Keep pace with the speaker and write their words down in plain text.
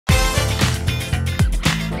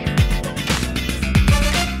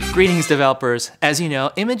Greetings, developers. As you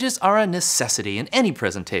know, images are a necessity in any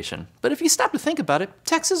presentation. But if you stop to think about it,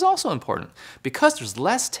 text is also important. Because there's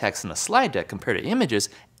less text in a slide deck compared to images,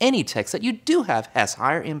 any text that you do have has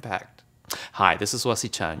higher impact. Hi, this is Wesley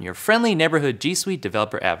Chun, your friendly neighborhood G Suite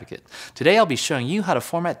developer advocate. Today I'll be showing you how to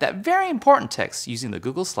format that very important text using the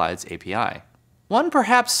Google Slides API. One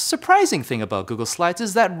perhaps surprising thing about Google Slides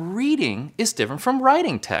is that reading is different from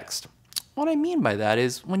writing text. What I mean by that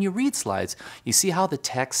is, when you read slides, you see how the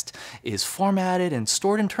text is formatted and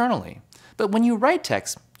stored internally. But when you write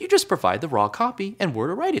text, you just provide the raw copy and where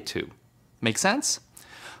to write it to. Make sense?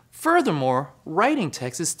 Furthermore, writing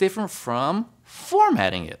text is different from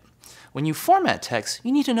formatting it. When you format text,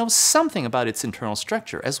 you need to know something about its internal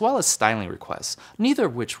structure, as well as styling requests, neither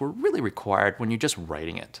of which were really required when you're just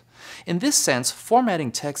writing it. In this sense,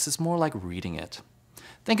 formatting text is more like reading it.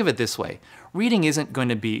 Think of it this way. Reading isn't going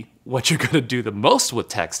to be what you're going to do the most with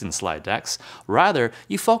text in slide decks. Rather,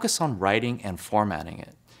 you focus on writing and formatting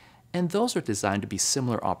it. And those are designed to be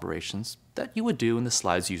similar operations that you would do in the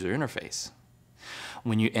slides user interface.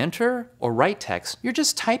 When you enter or write text, you're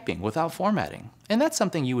just typing without formatting. And that's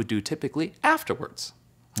something you would do typically afterwards.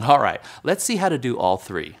 All right, let's see how to do all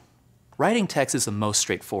three. Writing text is the most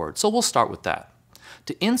straightforward, so we'll start with that.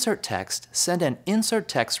 To insert text, send an insert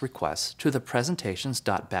text request to the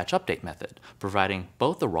presentations.batchUpdate method, providing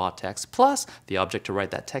both the raw text plus the object to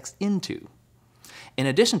write that text into. In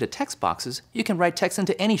addition to text boxes, you can write text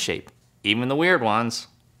into any shape, even the weird ones.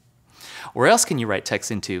 Where else can you write text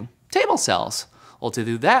into? Table cells. Well, to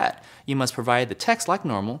do that, you must provide the text like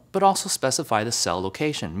normal, but also specify the cell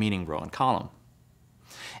location, meaning row and column.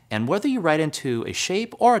 And whether you write into a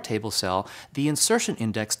shape or a table cell, the insertion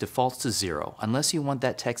index defaults to 0 unless you want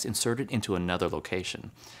that text inserted into another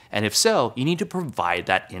location. And if so, you need to provide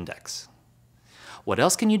that index. What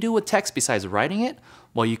else can you do with text besides writing it?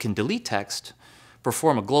 Well, you can delete text,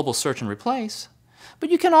 perform a global search and replace, but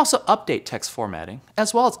you can also update text formatting,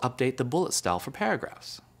 as well as update the bullet style for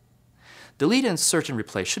paragraphs. Delete and search and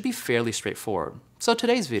replace should be fairly straightforward. So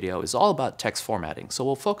today's video is all about text formatting, so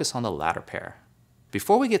we'll focus on the latter pair.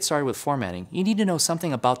 Before we get started with formatting, you need to know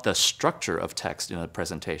something about the structure of text in a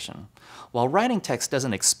presentation. While writing text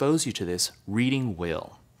doesn't expose you to this, reading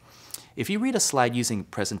will. If you read a slide using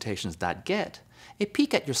presentations.get, a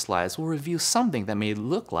peek at your slides will reveal something that may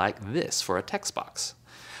look like this for a text box.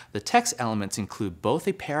 The text elements include both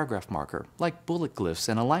a paragraph marker, like bullet glyphs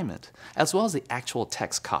and alignment, as well as the actual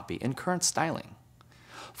text copy and current styling.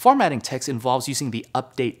 Formatting text involves using the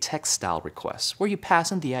update text style request, where you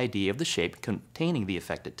pass in the ID of the shape containing the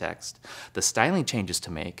affected text, the styling changes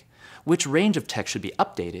to make, which range of text should be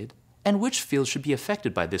updated, and which fields should be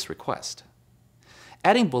affected by this request.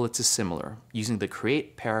 Adding bullets is similar, using the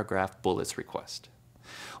create paragraph bullets request.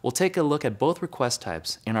 We'll take a look at both request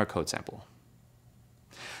types in our code sample.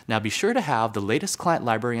 Now be sure to have the latest client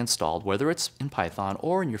library installed, whether it's in Python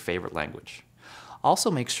or in your favorite language.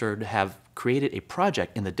 Also make sure to have created a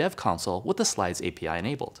project in the Dev console with the Slides API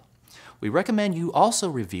enabled. We recommend you also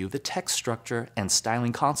review the text structure and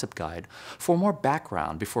styling concept guide for more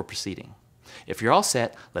background before proceeding. If you're all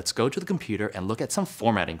set, let's go to the computer and look at some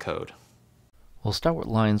formatting code. We'll start with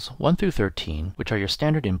lines 1 through 13, which are your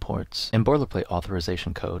standard imports and boilerplate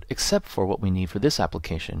authorization code, except for what we need for this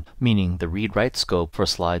application, meaning the read-write scope for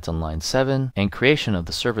slides on line 7 and creation of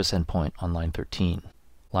the service endpoint on line 13.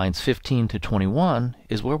 Lines 15 to 21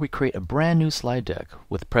 is where we create a brand new slide deck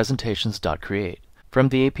with presentations.create. From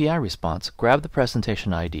the API response, grab the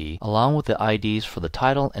presentation ID along with the IDs for the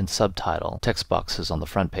title and subtitle text boxes on the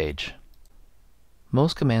front page.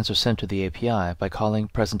 Most commands are sent to the API by calling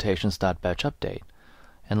presentations.batchUpdate,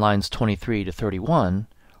 and lines 23 to 31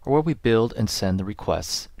 are where we build and send the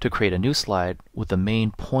requests to create a new slide with the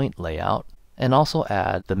main point layout and also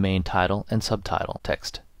add the main title and subtitle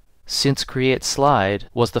text. Since create slide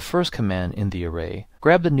was the first command in the array,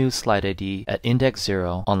 grab the new slide ID at index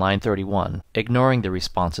 0 on line 31, ignoring the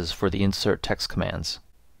responses for the insert text commands.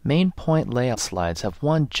 Main point layout slides have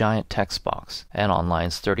one giant text box, and on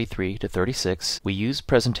lines 33 to 36, we use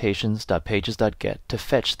presentations.pages.get to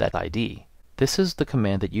fetch that ID. This is the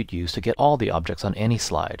command that you'd use to get all the objects on any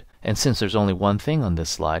slide, and since there's only one thing on this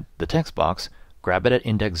slide, the text box, grab it at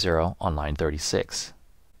index 0 on line 36.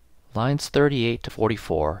 Lines 38 to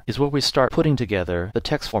 44 is where we start putting together the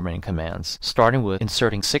text formatting commands, starting with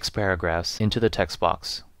inserting 6 paragraphs into the text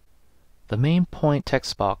box. The main point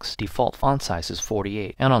text box default font size is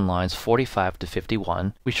 48, and on lines 45 to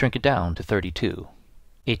 51, we shrink it down to 32.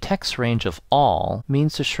 A text range of all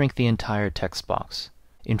means to shrink the entire text box.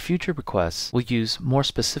 In future requests, we'll use more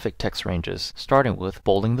specific text ranges, starting with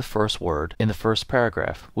bolding the first word in the first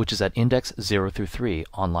paragraph, which is at index 0 through 3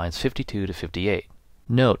 on lines 52 to 58.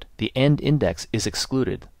 Note, the end index is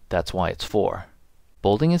excluded. That's why it's 4.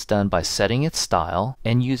 Bolding is done by setting its style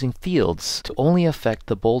and using fields to only affect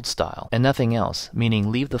the bold style and nothing else,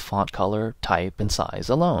 meaning leave the font color, type, and size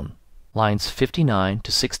alone. Lines 59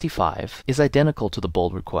 to 65 is identical to the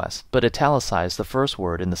bold request, but italicize the first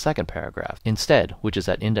word in the second paragraph instead, which is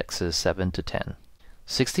at indexes 7 to 10.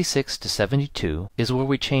 66 to 72 is where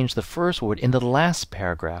we change the first word in the last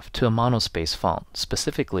paragraph to a monospace font,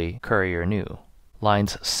 specifically Courier New.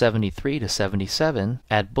 Lines 73 to 77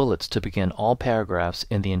 add bullets to begin all paragraphs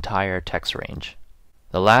in the entire text range.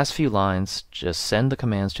 The last few lines just send the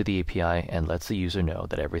commands to the API and lets the user know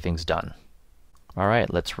that everything's done.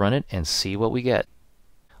 Alright, let's run it and see what we get.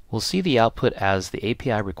 We'll see the output as the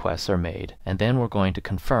API requests are made, and then we're going to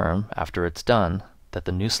confirm, after it's done, that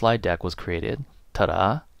the new slide deck was created.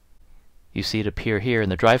 Ta-da! You see it appear here in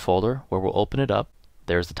the Drive folder, where we'll open it up.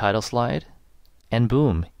 There's the title slide. And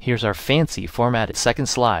boom, here's our fancy formatted second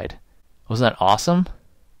slide. Wasn't that awesome?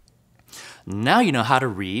 Now you know how to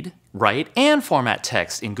read, write, and format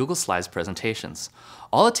text in Google Slides presentations.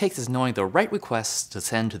 All it takes is knowing the right requests to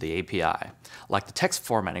send to the API, like the text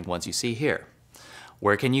formatting ones you see here.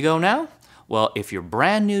 Where can you go now? Well, if you're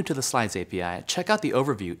brand new to the Slides API, check out the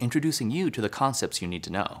overview introducing you to the concepts you need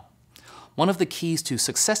to know. One of the keys to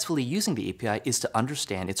successfully using the API is to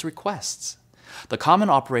understand its requests. The Common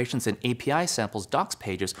Operations and API Samples docs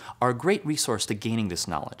pages are a great resource to gaining this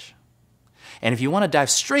knowledge. And if you want to dive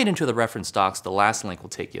straight into the reference docs, the last link will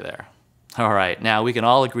take you there. Alright, now we can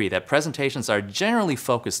all agree that presentations are generally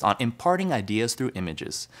focused on imparting ideas through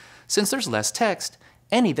images. Since there's less text,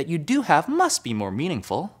 any that you do have must be more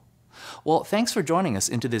meaningful. Well, thanks for joining us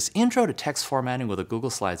into this intro to text formatting with the Google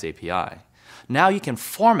Slides API. Now you can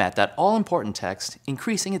format that all-important text,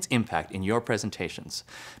 increasing its impact in your presentations.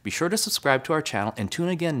 Be sure to subscribe to our channel and tune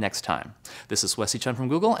again next time. This is Wesley Chun from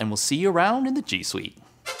Google, and we'll see you around in the G Suite.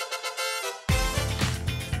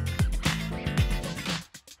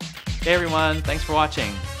 Hey everyone, thanks for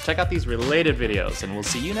watching. Check out these related videos, and we'll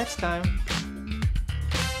see you next time.